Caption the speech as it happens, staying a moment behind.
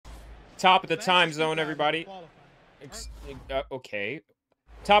Top of the time zone, everybody. Okay.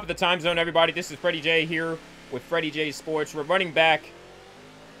 Top of the time zone, everybody. This is Fretty J here with Fretty J Sports. We're running back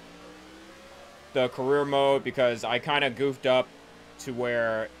the career mode because I kind of goofed up to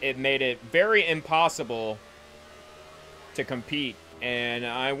where it made it very impossible to compete. And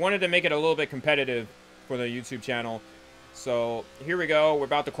I wanted to make it a little bit competitive for the YouTube channel. So here we go. We're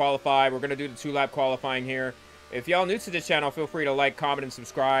about to qualify. We're going to do the 2-lap qualifying here. If y'all new to this channel, feel free to like, comment, and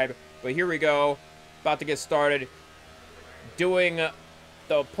subscribe. But here we go. About to get started. Doing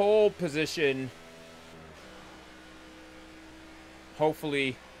the pole position.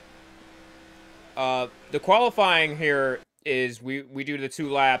 Hopefully. The qualifying here is we do the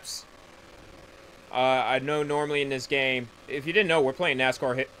 2 laps. I know normally in this game, if you didn't know, we're playing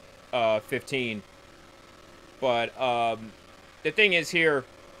NASCAR 15. But the thing is here,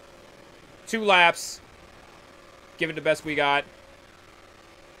 2 laps. Give it the best we got.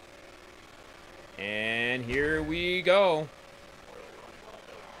 And here we go.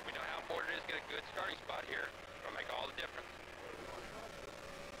 We know how important it is to get a good starting spot here. It'll make all the difference.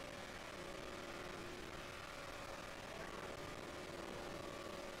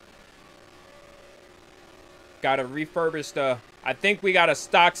 Got to refurbish the... I think we got a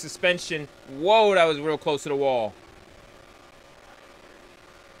stock suspension. Whoa, that was real close to the wall.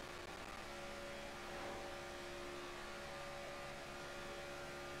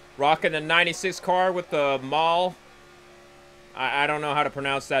 Rocking the 96 car with the mall. I don't know how to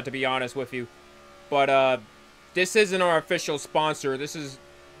pronounce that, to be honest with you. But this isn't our official sponsor. This is...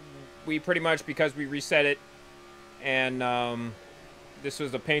 We pretty much, because we reset it. And this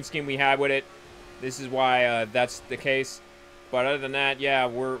was the paint scheme we had with it. This is why that's the case. But other than that, yeah,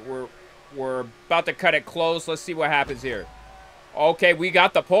 we're about to cut it close. Let's see what happens here. Okay, we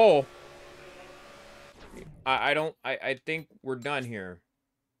got the pole. I think we're done here.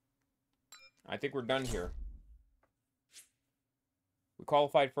 I think we're done here. We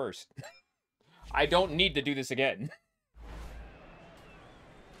qualified first. I don't need to do this again.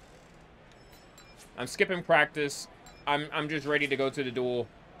 I'm skipping practice. I'm just ready to go to the duel.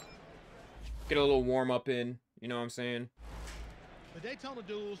 Get a little warm-up in. You know what I'm saying? The Daytona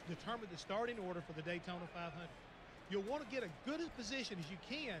duels determine the starting order for the Daytona 500. You'll want to get a good position as you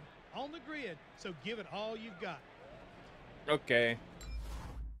can on the grid, so give it all you've got. Okay.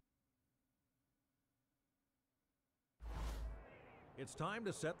 It's time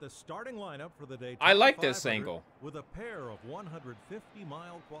to set the starting lineup for the Daytona I like this 500 angle. with a pair of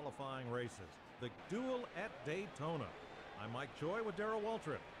 150-mile qualifying races. The duel at Daytona. I'm Mike Joy with Darrell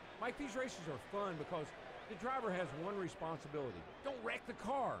Waltrip. Mike, these races are fun because the driver has one responsibility. Don't wreck the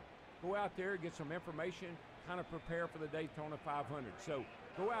car. Go out there, get some information, kind of prepare for the Daytona 500. So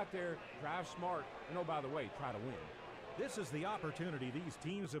go out there, drive smart, and oh, by the way, try to win. This is the opportunity these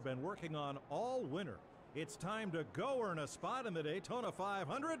teams have been working on all winter. It's time to go earn a spot in the Daytona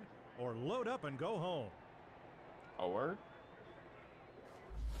 500 or load up and go home. A word?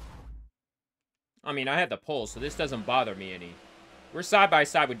 I mean, I had the pole, so this doesn't bother me any. We're side by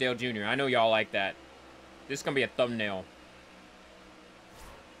side with Dale Jr. I know y'all like that. This is going to be a thumbnail.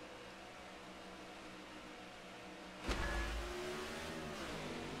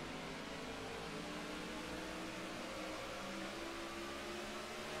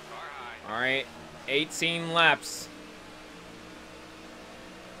 All right, 18 laps.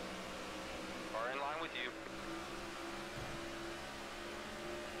 Are in line with you.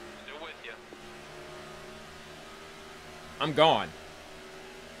 Still with you. I'm gone.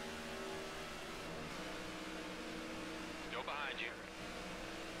 Still behind you.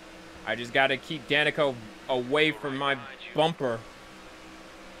 I just got to keep Danica away from my bumper.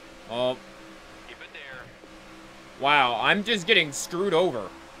 Oh. Keep it there. Wow, I'm just getting screwed over.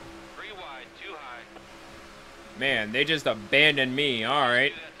 3 wide, 2 high. Man, they just abandoned me. All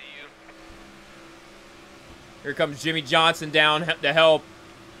right. Do that to you. Here comes Jimmy Johnson down to help.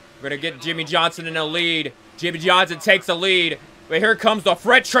 We're going to get Jimmy Johnson in the lead. Jimmy Johnson takes the lead. But here comes the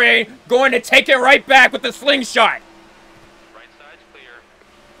freight train, going to take it right back with the slingshot. Right side's clear.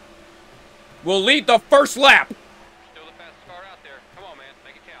 We'll lead the first lap. Still the fastest car out there. Come on, man.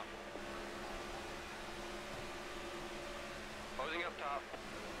 Make it count. Closing up top.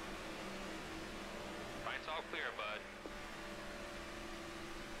 Right's all clear, bud.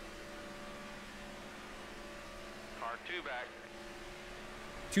 Car 2 back.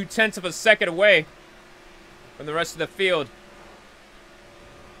 0.2 of a second away from the rest of the field.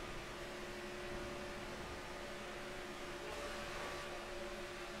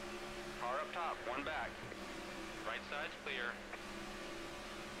 Car up top, 1 back. Right side's clear.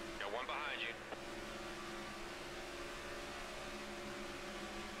 Got 1 behind you.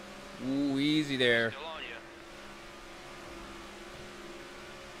 easy there. Still on you.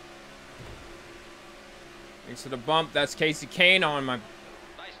 Thanks to the bump. That's Casey Kane on my... Nice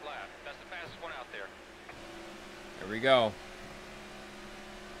lap. That's the fastest one out there. There we go.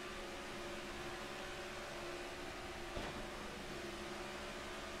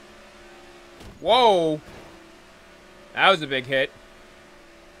 Whoa! That was a big hit.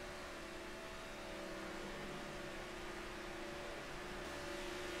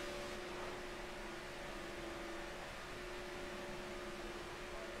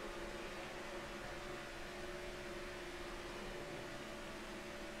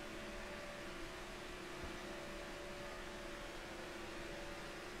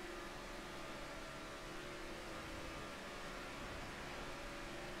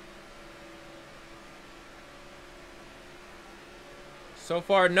 So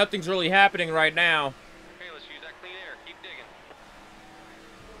far, nothing's really happening right now. Okay, let's use that clean air. Keep digging.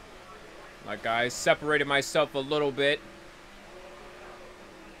 Like I separated myself a little bit.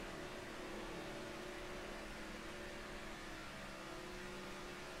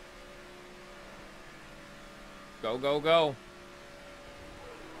 Go, go, go.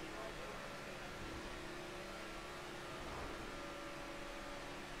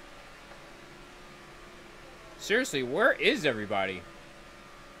 Seriously, where is everybody?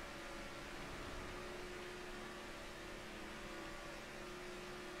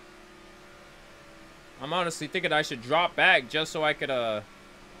 I'm honestly thinking I should drop back just so I could have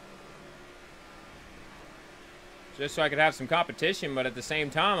some competition, but at the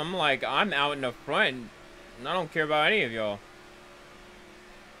same time, I'm like, I'm out in the front, and I don't care about any of y'all.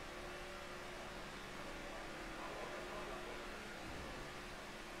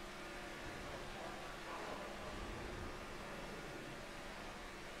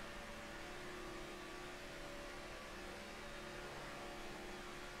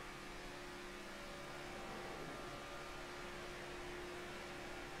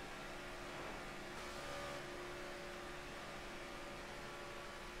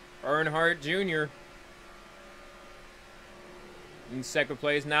 Earnhardt Jr. in second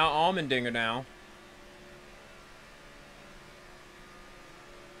place now. Allmendinger now.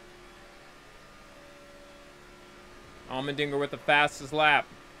 Allmendinger with the fastest lap.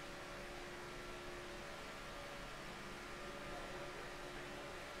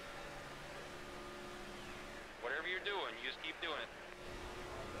 Whatever you're doing, you just keep doing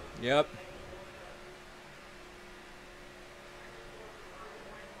it. Yep.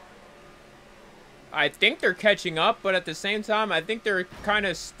 I think they're catching up, but at the same time, I think they're kind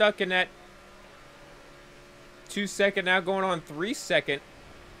of stuck in that 2 second, now going on 3 second.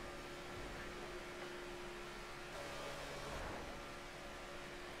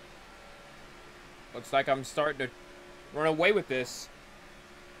 Looks like I'm starting to run away with this.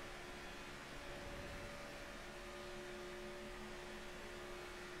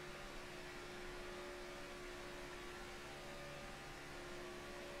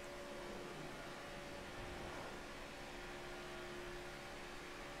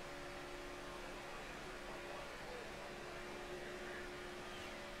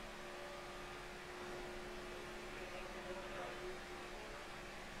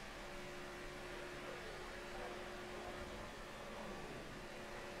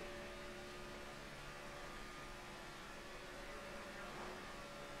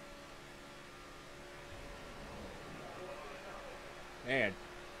 Man.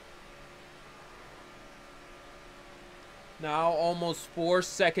 Now almost 4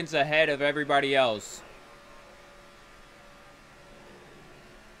 seconds ahead of everybody else.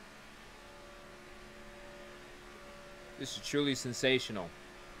 This is truly sensational.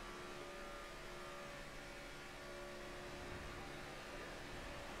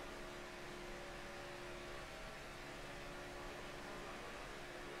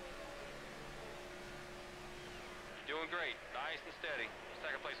 You're doing great. Nice and steady.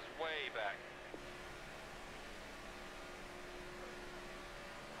 Second place is way back.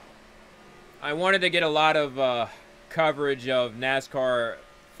 I wanted to get a lot of coverage of NASCAR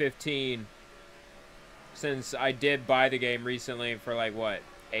 15 since I did buy the game recently for like, what,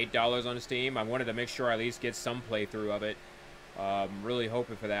 $8 on Steam. I wanted to make sure I at least get some playthrough of it. Really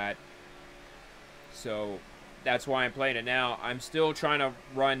hoping for that. So that's why I'm playing it now. I'm still trying to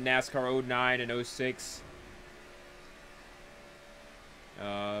run NASCAR 09 and 06.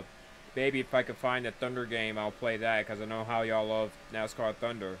 Maybe if I could find a Thunder game, I'll play that because I know how y'all love NASCAR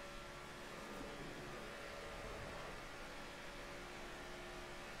Thunder.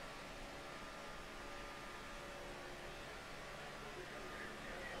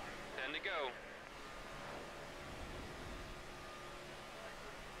 Go.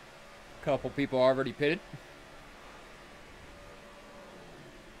 Couple people already pitted.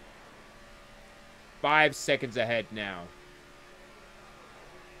 5 seconds ahead now.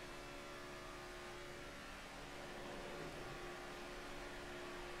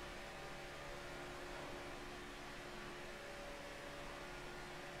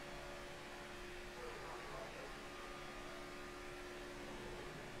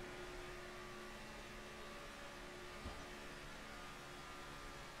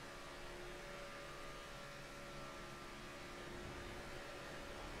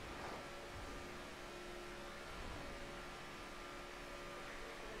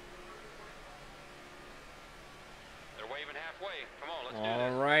 Waving halfway. Come on, let's do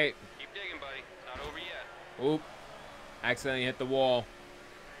All this. right. Keep digging, buddy. It's not over yet. Oop. Accidentally hit the wall.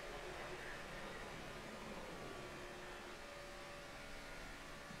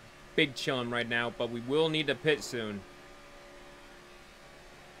 Big chilling right now, but we will need to pit soon.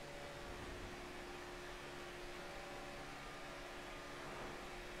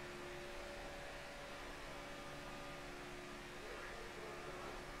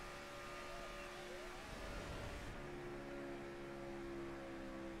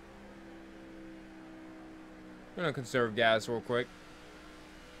 I'm gonna conserve gas real quick.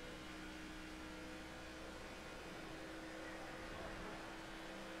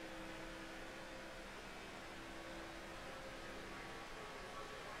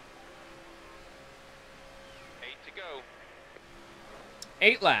 To go.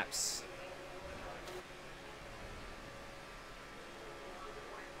 8 laps.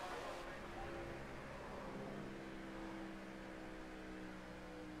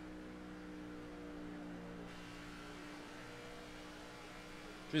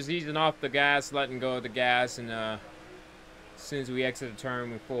 Just easing off the gas, letting go of the gas, and as soon as we exit the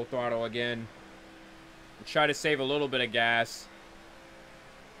turn, we full throttle again. Try to save a little bit of gas.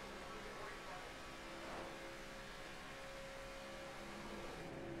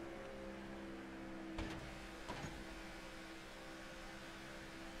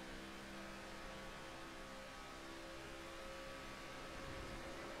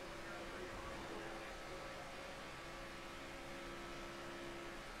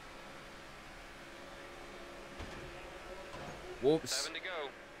 Whoops. 7 to go.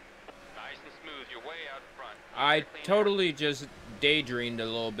 Nice and smooth. You're way out front. I totally just daydreamed a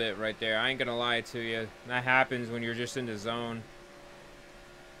little bit right there. I ain't gonna lie to you. That happens when you're just in the zone.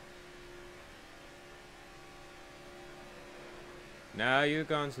 Now you've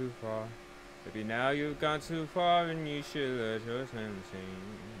gone too far. Baby, now you've gone too far and you should let your hands sing.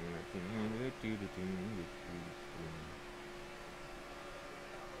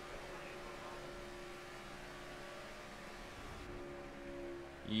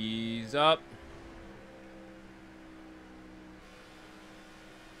 Ease up.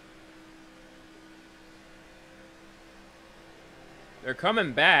 They're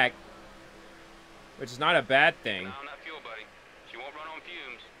coming back, which is not a bad thing. Now on that fuel, buddy. She won't run on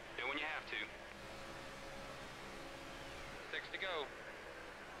fumes. Do when you have to. 6 to go.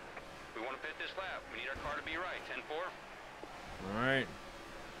 We want to pit this lap. We need our car to be right. 10-4. All right.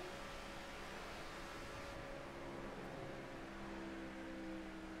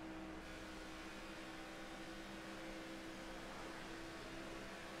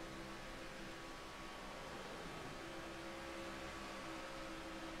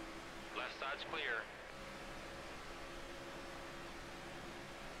 Left side's clear.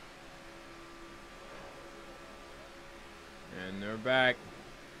 And they're back.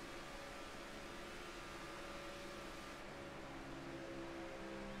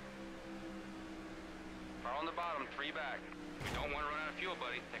 Car on the bottom, 3 back. We don't want to run out of fuel,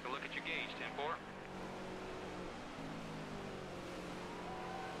 buddy. Take a look at your gauge. 10-4.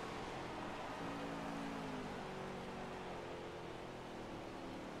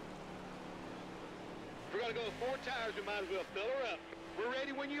 If we're going to go with 4 tires, we might as well fill her up. We're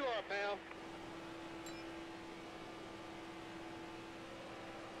ready when you are, pal.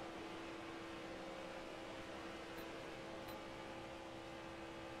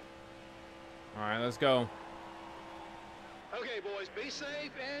 All right, let's go. Okay, boys, be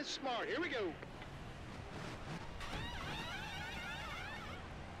safe and smart. Here we go.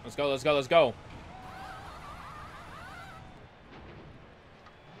 Let's go, let's go, let's go.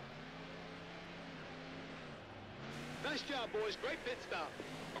 Nice job, boys. Great pit stop.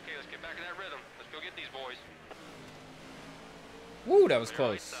 Okay, let's get back in that rhythm. Let's go get these boys. Woo, that was Clear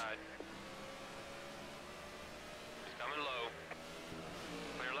right close. side. It's coming low.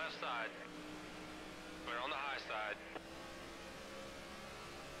 Clear left side. Clear on the high side.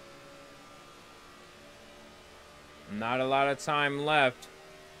 Not a lot of time left.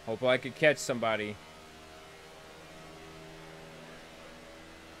 Hope I could catch somebody.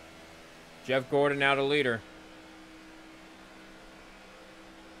 Jeff Gordon now the leader.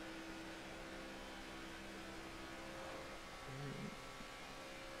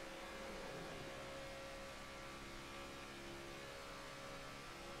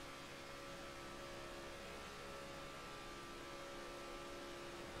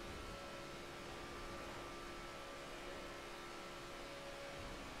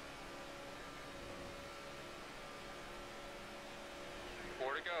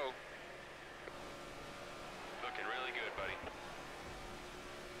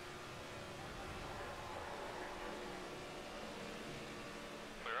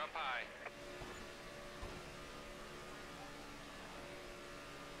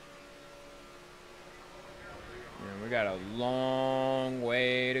 We got a long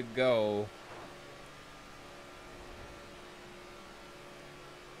way to go.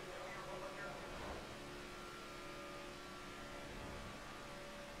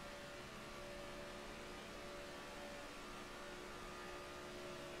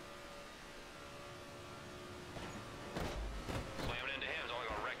 Slamming into him is only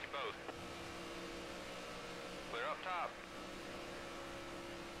gonna wreck you both. Clear up top.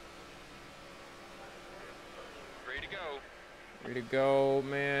 Ready to go. Ready to go,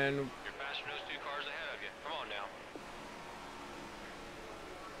 man. You're faster than those two cars ahead of you. Come on now.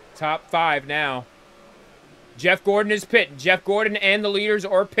 Top 5 now. Jeff Gordon is pitting. Jeff Gordon and the leaders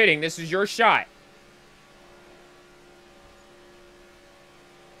are pitting. This is your shot.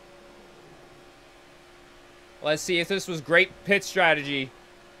 Let's see if this was great pit strategy.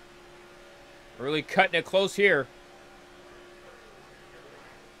 Really cutting it close here.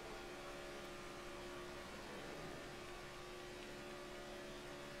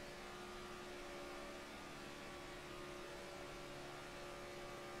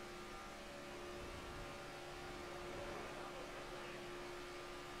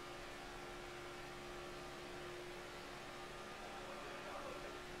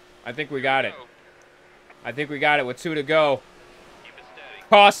 I think we got it. I think we got it with 2 to go. Keep it steady.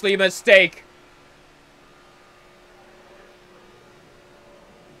 Costly mistake.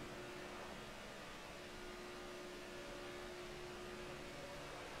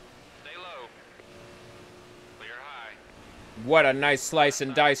 Stay low. Clear high. What a nice slice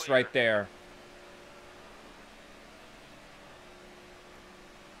and dice right there.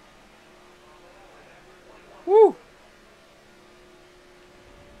 Woo!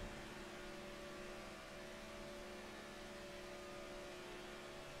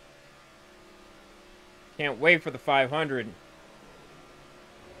 Can't wait for the 500.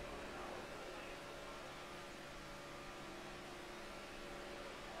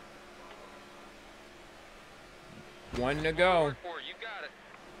 One to go. Work for it. You got it.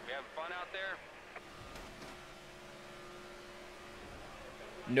 We having fun out there?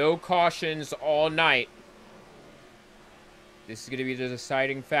 No cautions all night. This is going to be the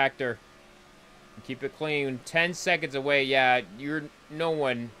deciding factor. Keep it clean. 10 seconds away. Yeah, you're no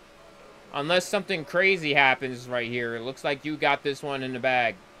one. Unless something crazy happens right here. It looks like you got this one in the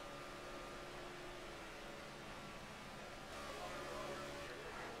bag.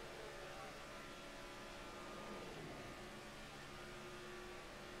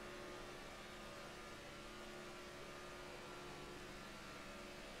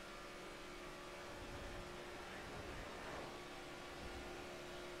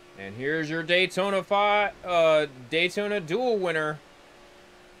 And here's your Daytona Duel winner.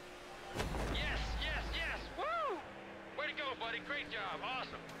 Yes, yes, yes. Woo! Way to go, buddy. Great job.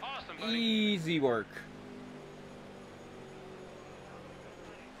 Awesome. Awesome, buddy. Easy work.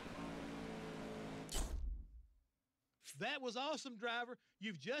 That was awesome, driver.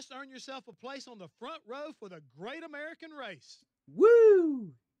 You've just earned yourself a place on the front row for the Great American Race. Woo!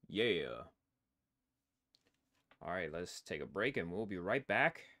 Yeah. All right, let's take a break and we'll be right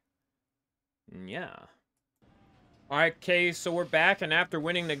back. Yeah. All right, okay, so we're back, and after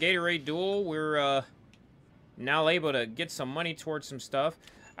winning the Gatorade Duel, we're now able to get some money towards some stuff.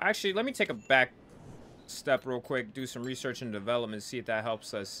 Actually, let me take a back step real quick, do some research and development, see if that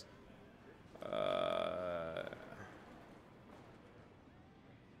helps us. I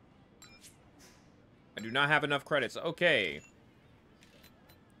do not have enough credits. Okay.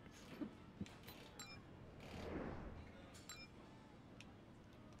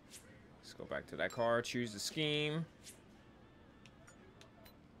 Go back to that car, choose the scheme.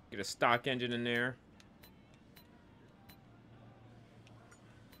 Get a stock engine in there.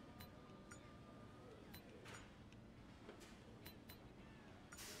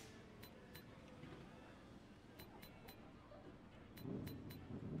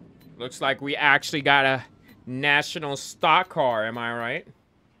 Looks like we actually got a national stock car, am I right?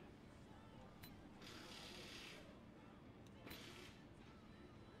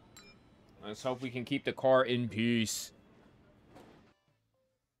 Let's hope we can keep the car in peace.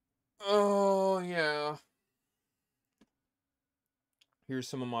 Oh, yeah. Here's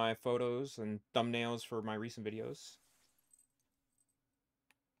some of my photos and thumbnails for my recent videos.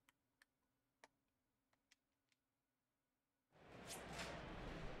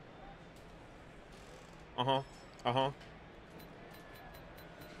 Uh-huh. Uh-huh.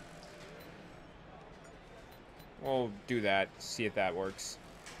 We'll do that. See if that works.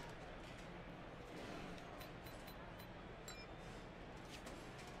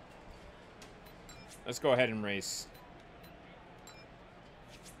 Let's go ahead and race.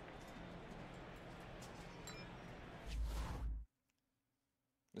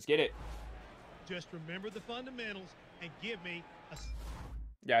 Let's get it. Just remember the fundamentals and give me a...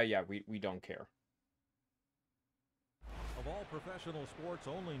 Yeah, we don't care. Of all professional sports,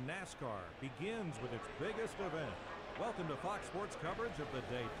 only NASCAR begins with its biggest event. Welcome to Fox Sports coverage of the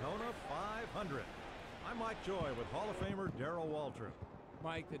Daytona 500. I'm Mike Joy with Hall of Famer Darrell Waltrip.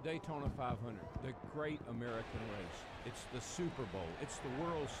 Mike, the Daytona 500, the great American race. It's the Super Bowl. It's the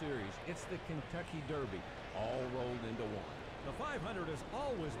World Series. It's the Kentucky Derby, all rolled into one. The 500 has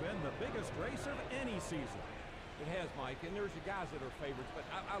always been the biggest race of any season. It has, Mike, and there's the guys that are favorites, but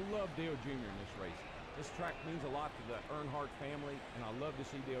I love Dale Jr. in this race. This track means a lot to the Earnhardt family, and I love to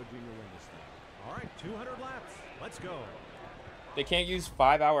see Dale Jr. win this thing. All right, 200 laps. Let's go. They can't use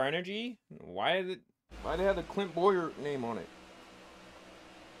 5-hour energy? Why do they have the Clint Boyer name on it?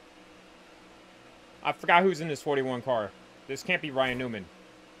 I forgot who's in this 41 car. This can't be Ryan Newman.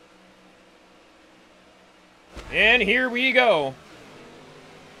 And here we go.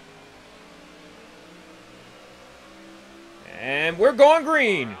 And we're going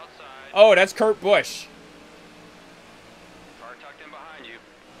green. Oh, that's Kurt Busch. Car tucked in behind you.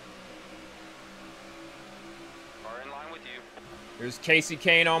 Car in line with you. There's Casey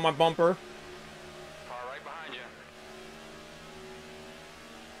Kane on my bumper. Car right behind you.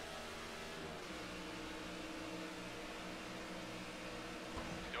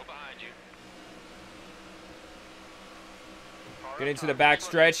 Still behind you. Car Get up into the top. back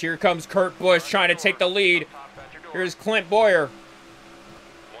stretch. Here comes Kurt Busch trying to take the lead. Top at your door. Here's Clint Boyer.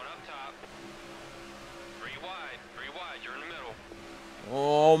 One up top. Three wide, you're in the middle.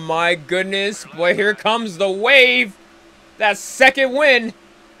 Oh my goodness. Boy, here comes the wave. That second win.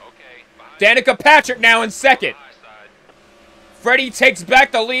 Okay, behind Danica Patrick now in second. high side. Fretty takes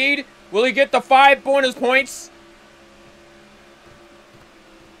back the lead. Will he get the 5 bonus points?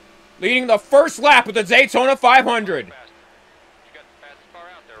 Leading the first lap of the Daytona 500. Fast. You got the fastest car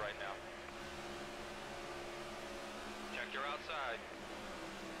out there right now. Check your outside.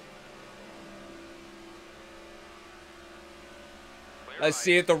 Clear Let's right.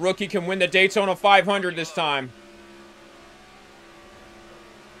 see if the rookie can win the Daytona 500 this time.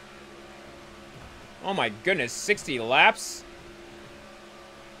 Oh my goodness, 60 laps?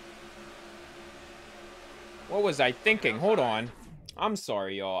 What was I thinking? Hold on. I'm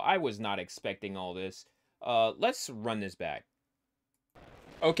sorry, y'all. I was not expecting all this. Let's run this back.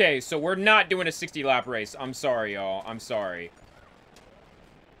 Okay, so we're not doing a 60 lap race. I'm sorry, y'all. I'm sorry.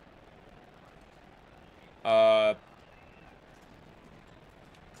 20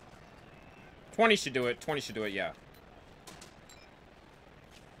 should do it. 20 should do it, yeah.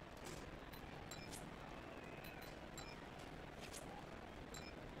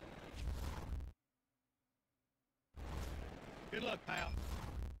 Good luck, pal.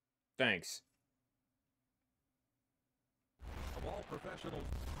 Thanks. Of all professional...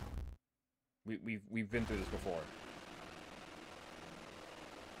 We've been through this before.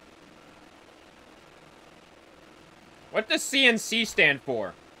 What does CNC stand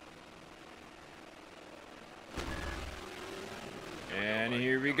for? And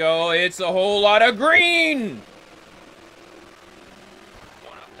here we go. It's a whole lot of green.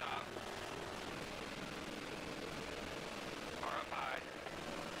 One up top. Car up high.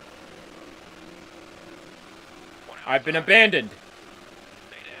 One I've been outside. abandoned.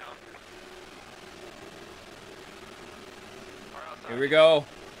 Stay down. Car outside. Here we go.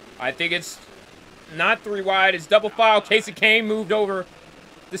 I think it's not 3 wide. It's double file. Casey Kane moved over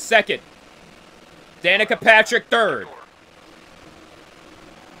the second. Danica Patrick third.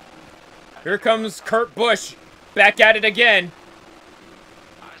 Here comes Kurt Busch. Back at it again.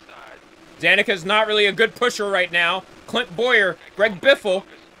 High side. Danica's not really a good pusher right now. Clint Boyer, Greg Biffle. Focus.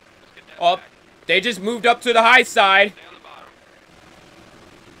 Let's get that Oh, back. they just moved up to the high side. Stay on the bottom.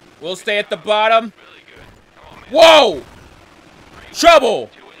 We'll stay at the bottom. Really good. Come on, man. Whoa! Trouble!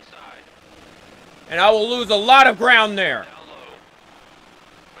 Two inside. And I will lose a lot of ground there. Down low.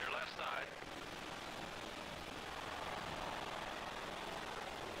 Clear left side.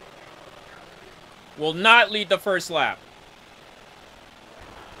 Will not lead the first lap.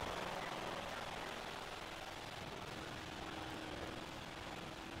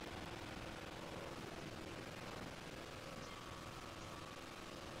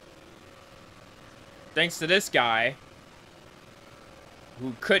 Thanks to this guy,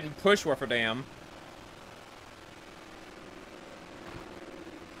 who couldn't push worth a damn.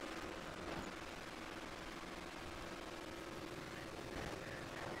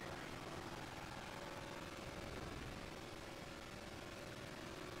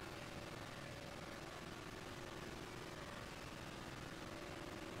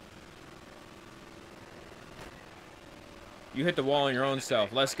 You hit the wall on your own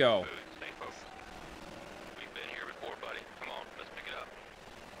self. Let's go. Stay focused. We've been here before, buddy. Come on, let's pick it up.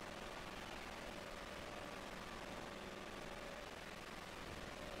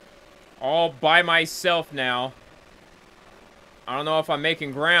 All by myself now. I don't know if I'm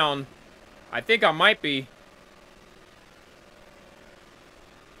making ground. I think I might be.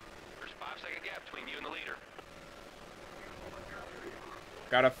 There's a 5-second gap between you and the leader.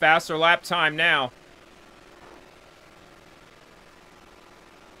 Got a faster lap time now.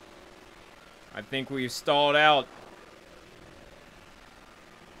 I think we've stalled out.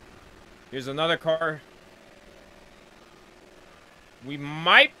 Here's another car. We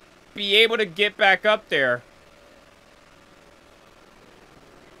might be able to get back up there.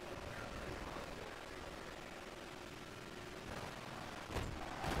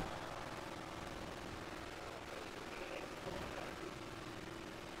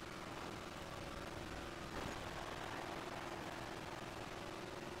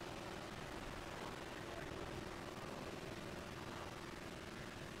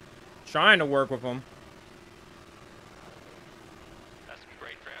 Trying to work with them. That's some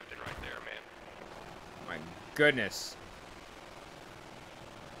great drafting right there, man. My goodness.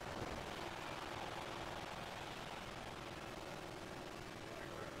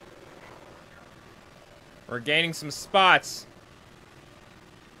 We're gaining some spots.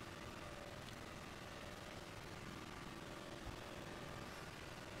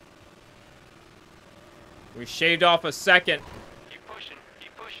 We shaved off a second. Keep pushing,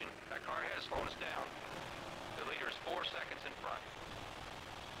 keep pushing. That car ahead is slowing us down. The leader is 4 seconds in front.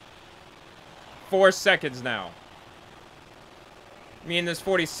 4 seconds now. Me and this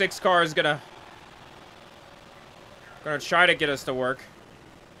 46 car is gonna try to get us to work.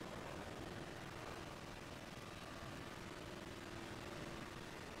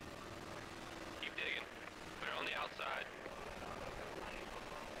 Keep digging. We're on the outside.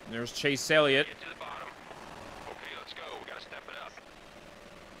 There's Chase Elliott. Get to the bottom. Okay, let's go. We gotta step it up.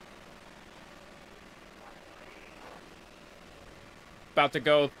 About to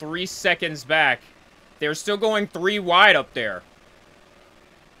go 3 seconds back. They're still going 3 wide up there.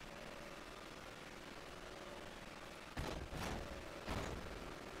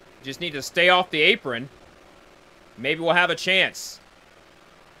 Just need to stay off the apron. Maybe we'll have a chance.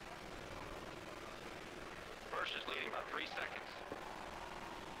 First is leading about 3 seconds.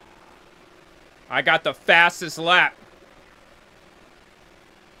 I got the fastest lap.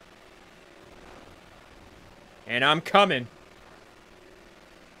 And I'm coming.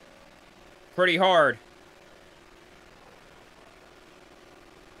 Pretty hard.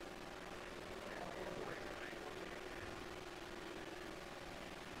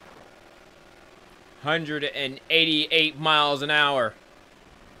 $188 miles an hour.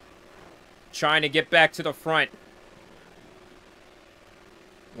 Trying to get back to the front.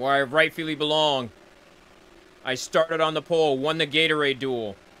 Where I rightfully belong. I started on the pole, won the Gatorade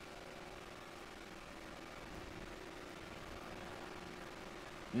duel.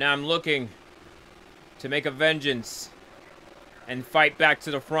 Now I'm looking to make a vengeance and fight back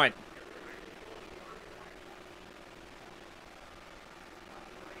to the front.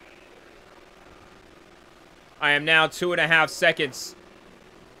 I am now 2.5 seconds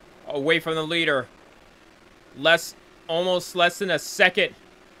away from the leader. Almost less than a second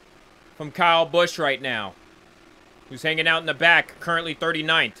from Kyle Busch right now, who's hanging out in the back, currently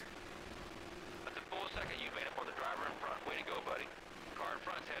 39th. That's a full second you made up on the driver in front. Way to go, buddy. Car in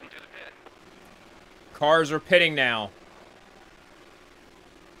front's heading to the pit. Cars are pitting now.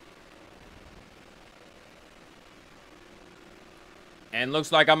 And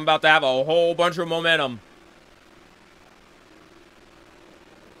looks like I'm about to have a whole bunch of momentum.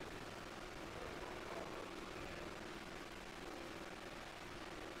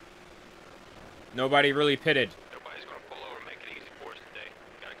 Nobody really pitted. Nobody's gonna pull over and make it easy for us today.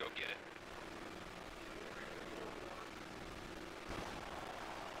 Gotta go get it.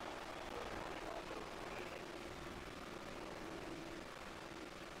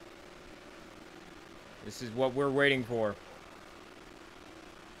 This is what we're waiting for.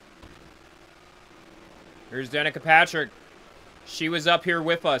 Here's Danica Patrick. She was up here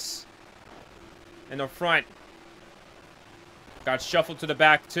with us. In the front. Got shuffled to the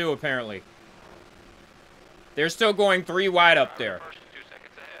back too, apparently. They're still going 3 wide up there.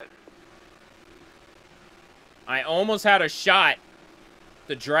 I almost had a shot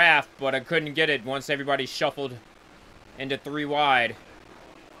the draft, but I couldn't get it once everybody shuffled into 3 wide.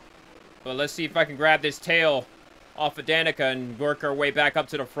 But let's see if I can grab this tail off of Danica and work our way back up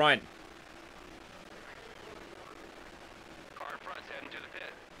to the front. Car in front's heading to the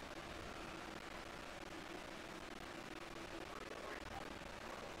pit.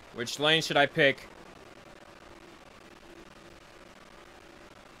 Which lane should I pick?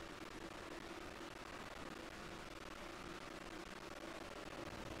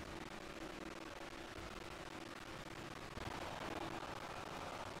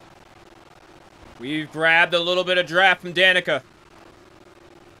 We've grabbed a little bit of draft from Danica.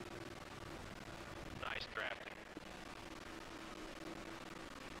 Nice drafting.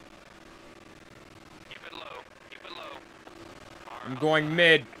 Keep it low. Keep it low. I'm going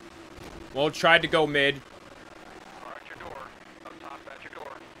mid. Well, tried to go mid. Car at your door. Up top at your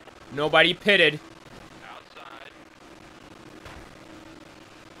door. Nobody pitted. Outside.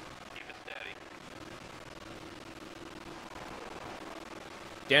 Keep it steady.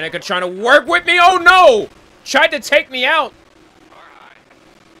 Danica trying to work with me. Oh, no! Tried to take me out. Car high.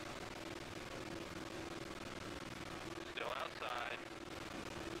 Still outside.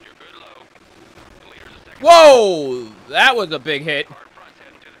 You're good low. The leader's a second. Whoa! That was a big hit. Car in front's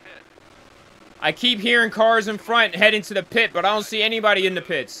heading to the pit. I keep hearing cars in front heading to the pit, but I don't see anybody in the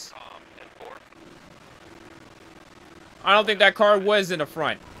pits. Tom and 4. I don't think that car was in the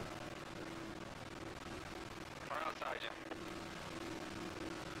front. Car outside you.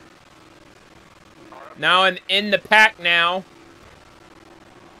 Car up. Now I'm in the pack now.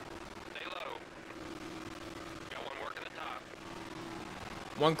 Stay low. Got one working the top.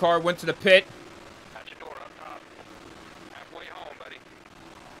 One car went to the pit. At your door up top. Halfway home, buddy.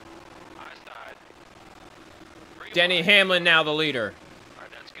 High side. 3 Denny wide. Hamlin now the leader.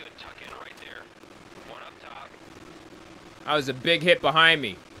 Alright, that's good. Tuck in right there. One up top. That was a big hit behind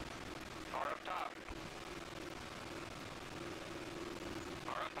me. Car up top.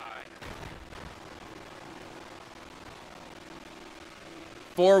 Car up high.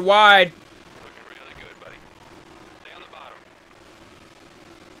 4 wide. Looking really good, buddy. Stay on the bottom.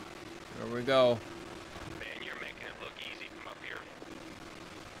 There we go. Man, you're making it look easy from up here.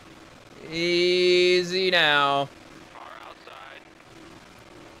 Easy now. Car outside.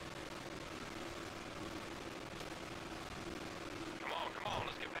 Come on,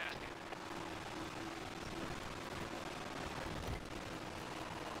 let's get past him.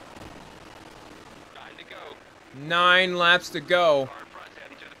 9 to go. 9 laps to go. Car in front's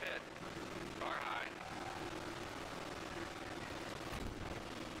heading to the pit. Car high.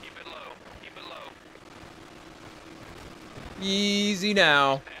 Keep it low. Keep it low. Easy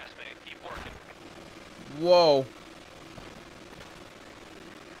now. Pass, man. Keep working. Whoa.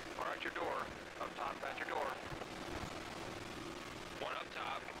 Car at your door. Up top at your door. One up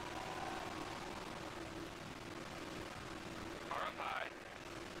top. Car up high.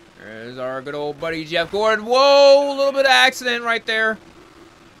 There's our good old buddy Jeff Gordon. Whoa, a little bit of accident right there.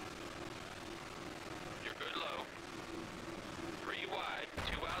 You're good low. 3 wide.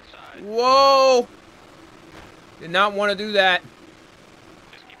 2 outside. Whoa. Did not want to do that.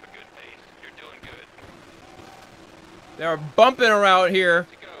 Just keep a good pace. You're doing good. They're bumping around here.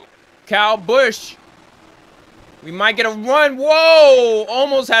 To go. Kyle Busch. We might get a run. Whoa!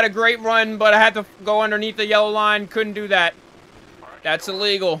 Almost had a great run, but I had to go underneath the yellow line. Couldn't do that. Car at your That's door.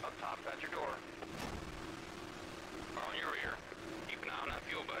 illegal. Up top at your door. Car on your rear. Keep an eye on that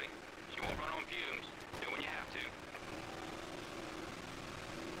fuel, buddy. You won't run on fumes. Do it when you have to.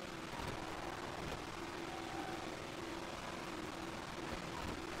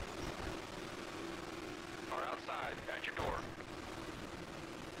 Car outside at your door.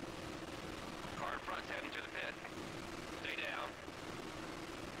 Car in front's heading to the pit. Stay down.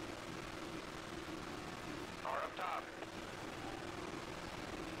 Car up top.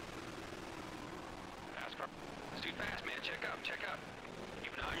 Fast car. It's too fast, man. Check up, check up.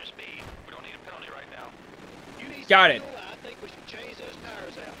 Keep an eye on your speed. We don't need a penalty right now. You need Got some it. fuel? I think we should change those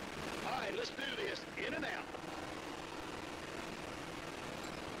tires out. All right, let's do this. In and out.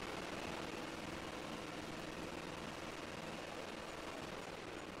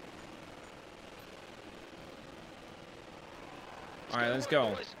 All right, let's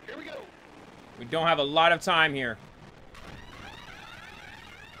go. Boys, here we go. We don't have a lot of time here.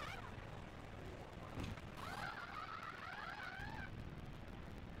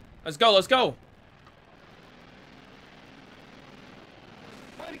 Let's go, let's go.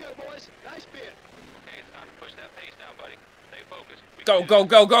 Way to go, boys. Nice bit. Okay, it's time to push that pace now, buddy. Stay focused. Go, go,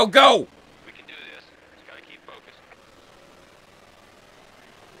 go, go, go. We can do this. Just gotta keep focused.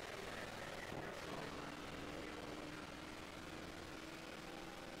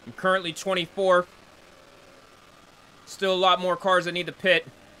 I'm currently 24th. Still a lot more cars that need to pit.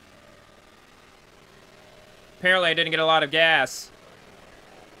 Apparently, I didn't get a lot of gas.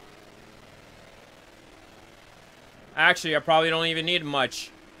 Actually, I probably don't even need much.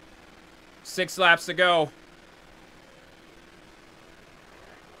 6 laps to go.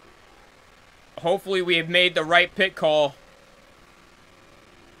 Hopefully, we have made the right pit call.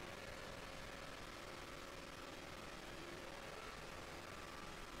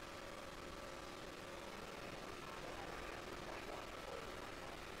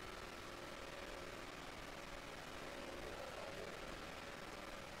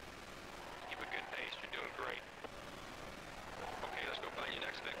 Keep a good pace. You're doing great. Okay, let's go find your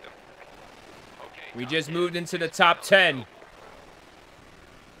next victim. Okay. We top just 10. moved into the top 10.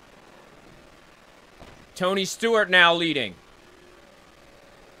 Tony Stewart now leading.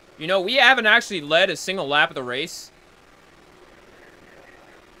 You know, we haven't actually led a single lap of the race.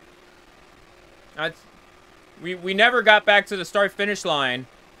 We never got back to the start-finish line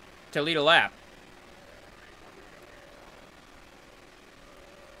to lead a lap.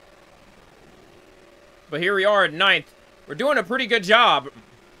 But here we are at 9th. We're doing a pretty good job.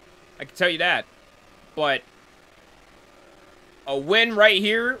 I can tell you that. But a win right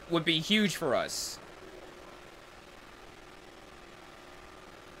here would be huge for us.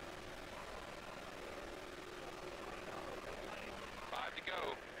 To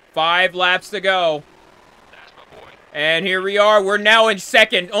go. 5 laps to go. That's my boy. And here we are. We're now in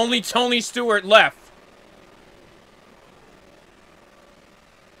 2nd. Only Tony Stewart left.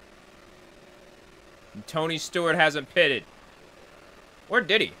 And Tony Stewart hasn't pitted. Where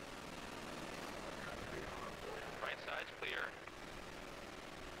did he? Right side's clear.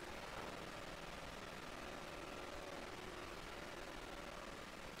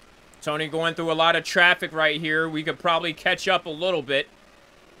 Tony going through a lot of traffic right here. We could probably catch up a little bit.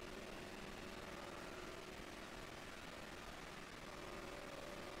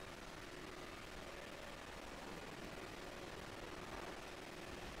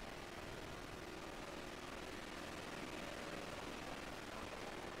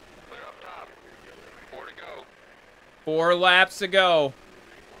 Clear up top. 4 to go. 4 laps to go.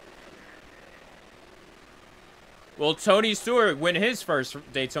 Will Tony Stewart win his first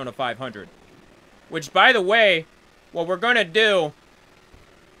Daytona 500? Which, by the way, what we're going to do...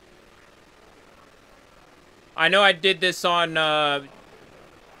 I know I did this on...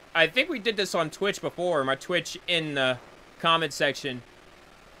 I think we did this on Twitch before. My Twitch in the comment section.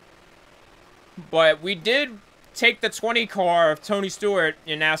 But we did take the 20 car of Tony Stewart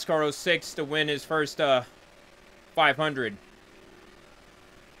in NASCAR 06 to win his first 500.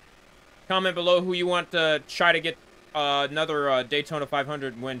 Comment below who you want to try to get another Daytona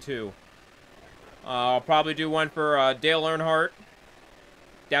 500 win to. I'll probably do one for Dale Earnhardt.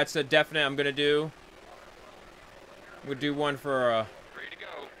 That's a definite I'm going to do. We'll do one for 3 to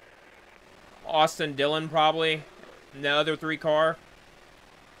go. Austin Dillon probably. And the other 3 car.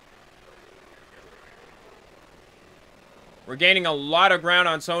 We're gaining a lot of ground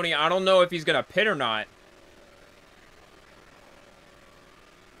on Tony. I don't know if he's going to pit or not.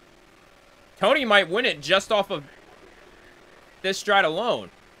 Tony might win it just off of this stride alone.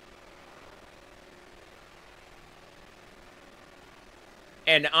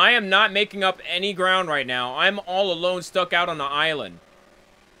 And I am not making up any ground right now. I'm all alone stuck out on the island.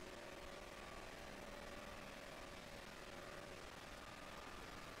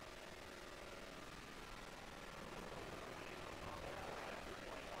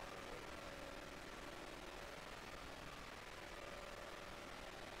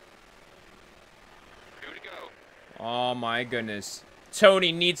 Oh my goodness.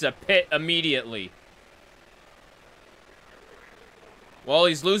 Tony needs a pit immediately. Well,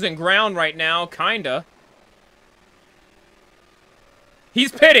 he's losing ground right now, kinda.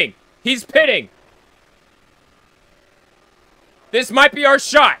 He's pitting! He's pitting! This might be our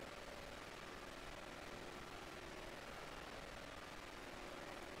shot!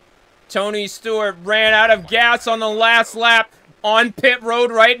 Tony Stewart ran out of gas on the last lap on pit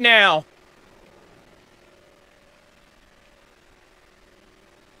road right now.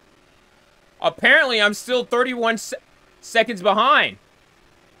 Apparently, I'm still 31 seconds behind.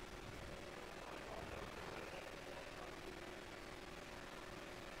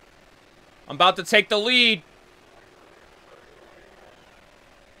 I'm about to take the lead.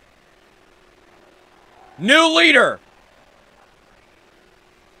 New leader.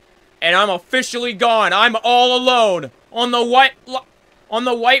 And I'm officially gone. I'm all alone on the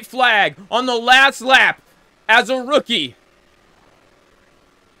white flag on the last lap as a rookie.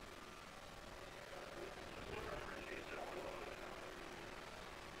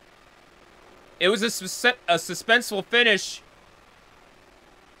 It was a suspenseful finish.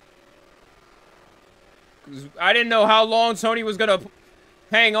 I didn't know how long Tony was gonna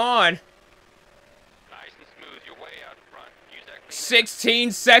hang on. Nice and smooth, your way out front. Use that clean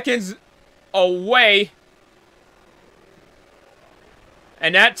 16 seconds away.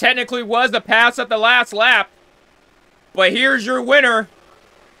 And that technically was the pass at the last lap. But here's your winner.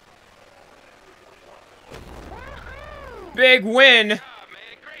 Big win. job,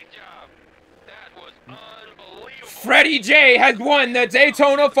 man. Great job. That was unbelievable. Fretty J has won the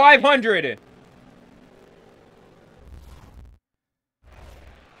Daytona 500.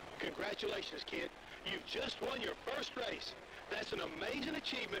 Congratulations, kid. You've just won your first race. That's an amazing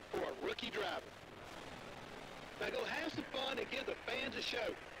achievement for a rookie driver. Now go have some fun and give the fans a show.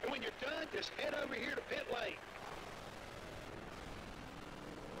 And when you're done, just head over here to pit lane.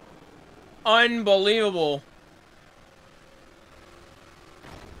 Unbelievable.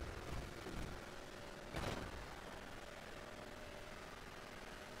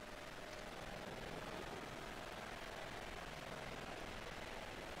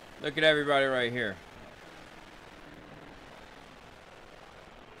 Look at everybody right here.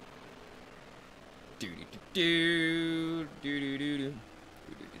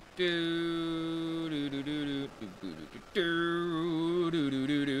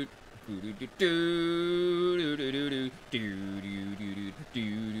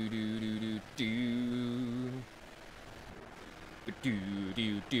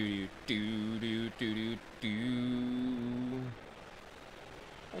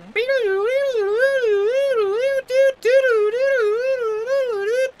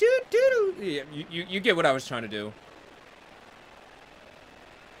 You get what I was trying to do.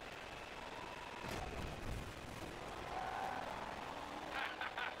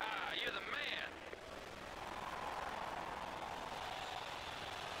 You're the man.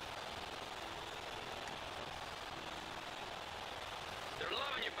 They're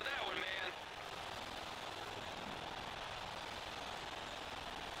loving you for that one, man.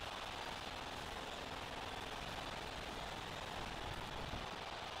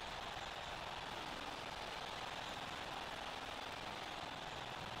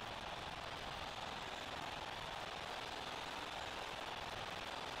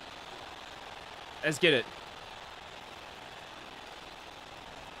 Let's get it.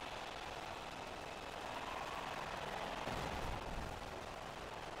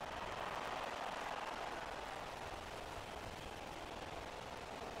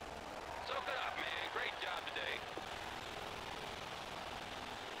 Soak it up, man. Great job today.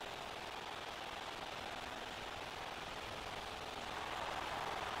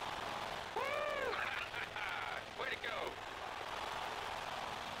 Way to go.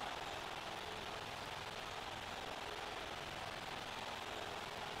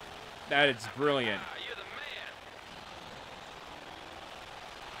 That is brilliant. You're the man.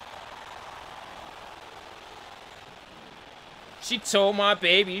 She told my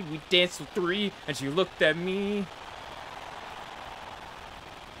baby we danced till 3, and she looked at me.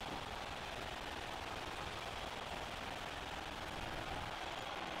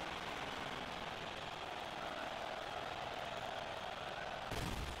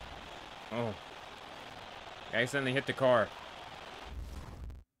 Oh. I accidentally hit the car.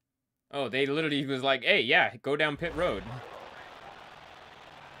 Oh, they literally was like, hey, yeah, go down pit road.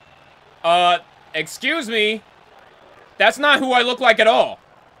 Excuse me? That's not who I look like at all.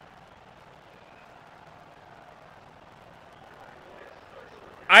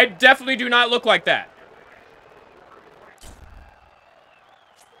 I definitely do not look like that.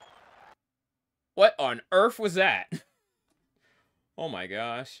 What on earth was that? Oh my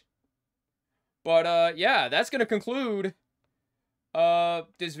gosh. But, yeah, that's gonna conclude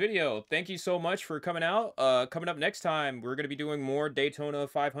this video. Thank you so much for coming out. Coming up next time, we're going to be doing more Daytona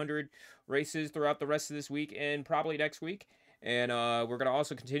 500 races throughout the rest of this week and probably next week. And we're going to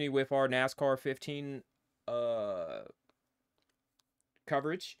also continue with our NASCAR 15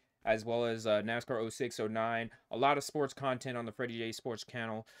 coverage, as well as NASCAR 06, 09. A lot of sports content on the Fretty J Sports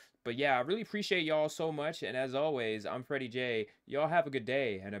channel. But yeah, I really appreciate y'all so much. And as always, I'm Fretty J. Y'all have a good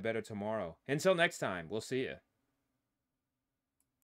day and a better tomorrow. Until next time, we'll see you.